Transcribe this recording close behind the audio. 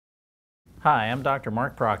Hi, I'm Dr.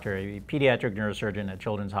 Mark Proctor, a pediatric neurosurgeon at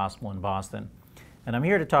Children's Hospital in Boston. And I'm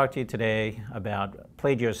here to talk to you today about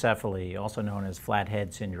plagiocephaly, also known as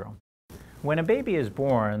flathead syndrome. When a baby is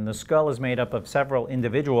born, the skull is made up of several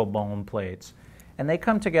individual bone plates, and they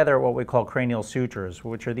come together at what we call cranial sutures,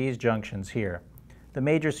 which are these junctions here. The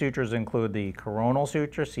major sutures include the coronal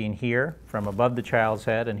suture, seen here from above the child's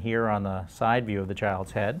head and here on the side view of the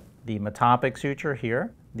child's head, the metopic suture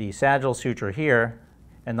here, the sagittal suture here,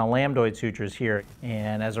 and the lambdoid sutures here.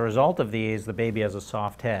 And as a result of these, the baby has a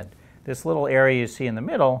soft head. This little area you see in the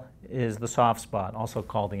middle is the soft spot, also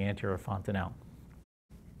called the anterior fontanelle.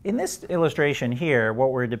 In this illustration here,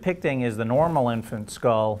 what we're depicting is the normal infant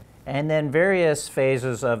skull and then various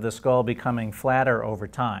phases of the skull becoming flatter over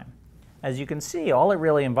time. As you can see, all it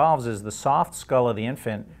really involves is the soft skull of the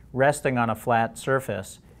infant resting on a flat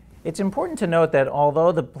surface. It's important to note that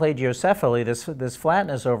although the plagiocephaly, this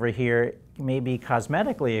flatness over here, may be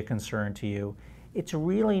cosmetically a concern to you, it's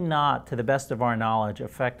really not, to the best of our knowledge,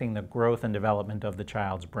 affecting the growth and development of the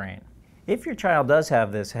child's brain. If your child does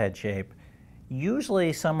have this head shape,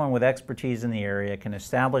 usually someone with expertise in the area can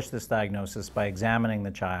establish this diagnosis by examining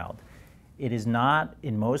the child. It is not,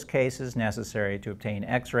 in most cases, necessary to obtain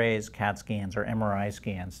X-rays, CAT scans, or MRI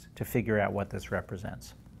scans to figure out what this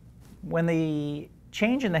represents. When the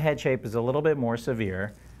change in the head shape is a little bit more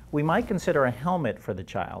severe, we might consider a helmet for the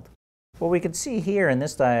child. What we can see here in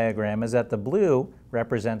this diagram is that the blue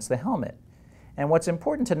represents the helmet. And what's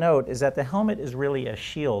important to note is that the helmet is really a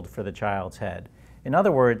shield for the child's head. In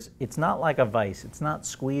other words, it's not like a vise. It's not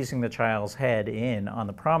squeezing the child's head in on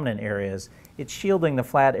the prominent areas. It's shielding the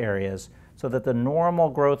flat areas so that the normal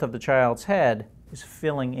growth of the child's head is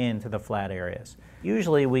filling into the flat areas.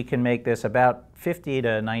 Usually we can make this about 50 to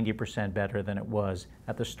 90% better than it was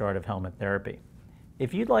at the start of helmet therapy.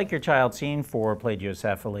 If you'd like your child seen for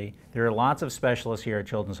plagiocephaly, there are lots of specialists here at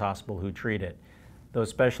Children's Hospital who treat it. Those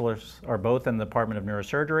specialists are both in the Department of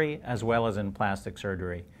Neurosurgery as well as in plastic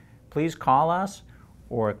surgery. Please call us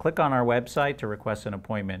or click on our website to request an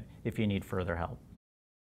appointment if you need further help.